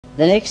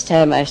The next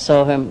time I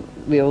saw him,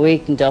 we were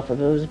wakened up, it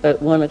was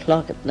about 1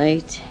 o'clock at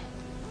night.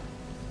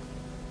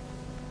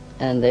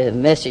 And the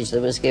message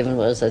that was given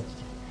was that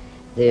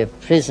the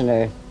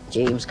prisoner,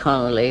 James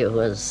Connolly,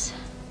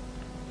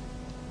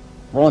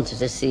 wanted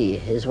to see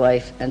his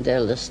wife and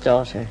eldest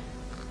daughter.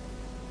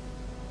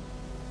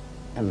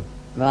 And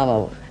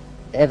Mama,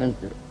 Evan,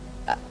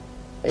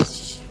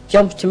 it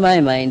jumped to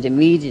my mind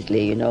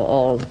immediately, you know,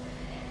 all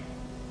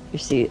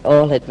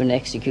had been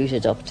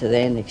executed up to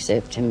then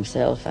except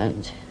himself,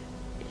 and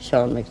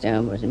Sean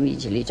McDermott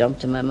immediately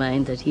jumped to my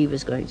mind that he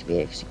was going to be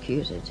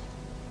executed.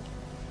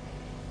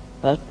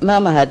 But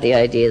Mama had the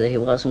idea that he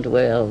wasn't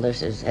well,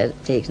 that it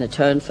had taken a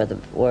turn for the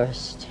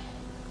worst.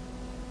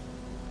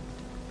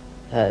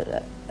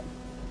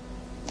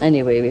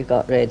 Anyway, we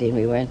got ready and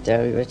we went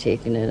there. We were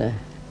taken in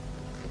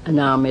an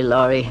army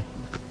lorry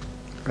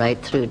right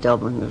through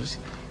Dublin. It was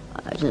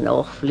an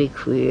awfully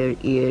queer,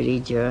 eerie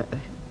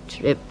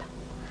trip,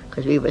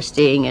 because we were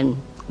staying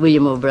in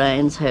William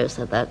O'Brien's house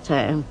at that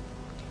time,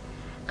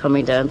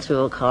 coming down through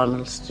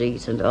O'Connell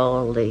Street, and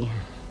all the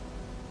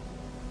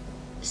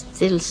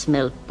still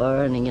smelled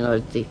burning, you know,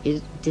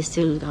 they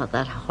still got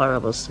that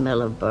horrible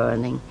smell of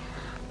burning,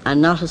 and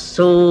not a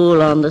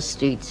soul on the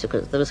streets,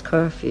 because there was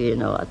curfew, you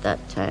know, at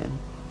that time.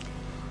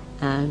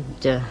 And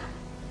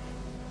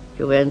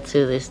you went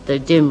through the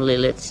dimly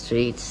lit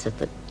streets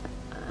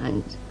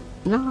and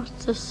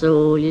not a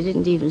soul. We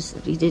didn't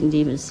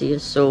even see a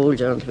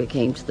soldier until we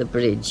came to the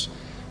bridge.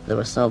 There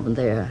was someone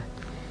there,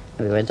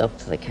 and we went up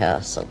to the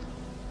castle.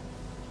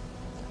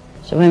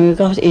 So when we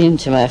got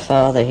into my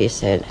father, he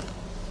said,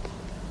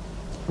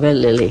 "Well,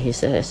 Lily," he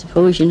said, "I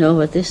suppose you know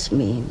what this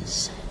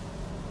means."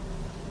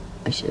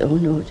 I said, "Oh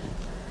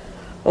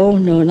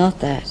no, not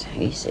that."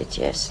 He said,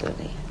 "Yes,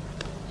 Lily."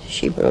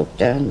 She broke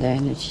down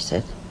then and she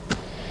said,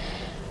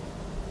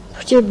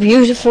 "But your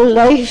beautiful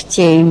life,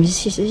 James,"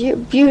 she said, "your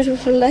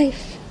beautiful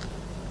life."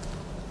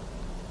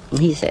 And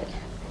he said,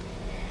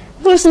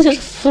 "Wasn't it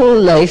a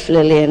full life,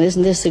 Lily, and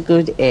isn't this a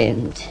good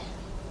end?"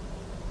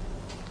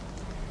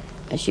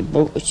 And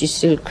she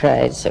still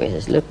cried, so he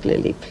says, "Look,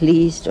 Lily,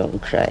 please don't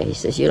cry." He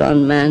says, "You'll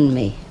unman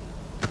me."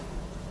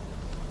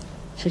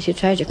 So she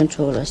tried to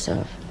control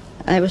herself.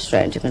 I was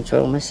trying to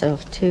control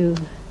myself too.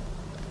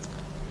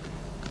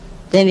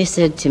 Then he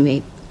said to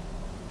me,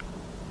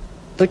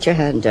 "Put your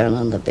hand down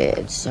on the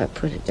bed." So I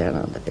put it down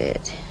on the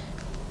bed.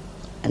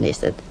 And he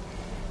said,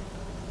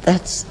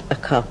 "That's a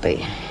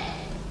copy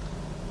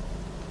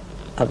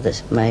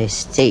of my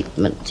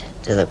statement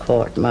to the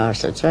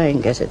court-martial. Try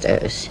and get it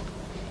out."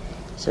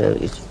 So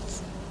the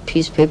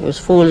piece of paper was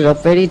folded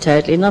up very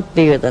tightly, not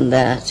bigger than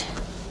that.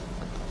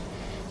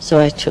 So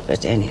I took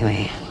it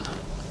anyway.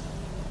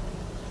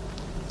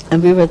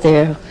 And we were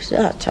there,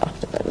 I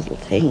talked about little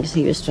things.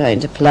 He was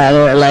trying to plan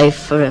our life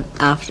for him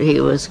after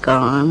he was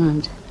gone,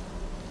 and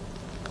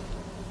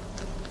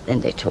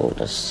then they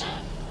told us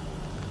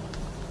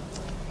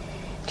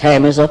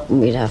time was up and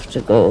we'd have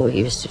to go.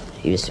 He was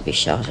to be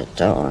shot at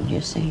dawn,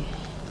 you see.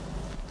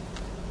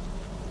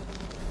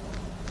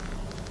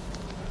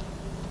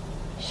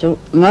 So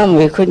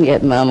we couldn't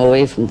get Mum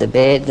away from the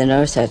bed. The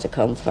nurse had to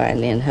come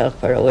finally and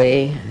help her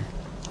away.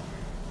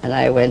 And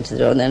I went to the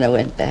door, and then I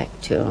went back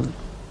to him.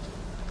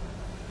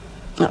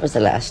 That was the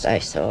last I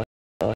saw.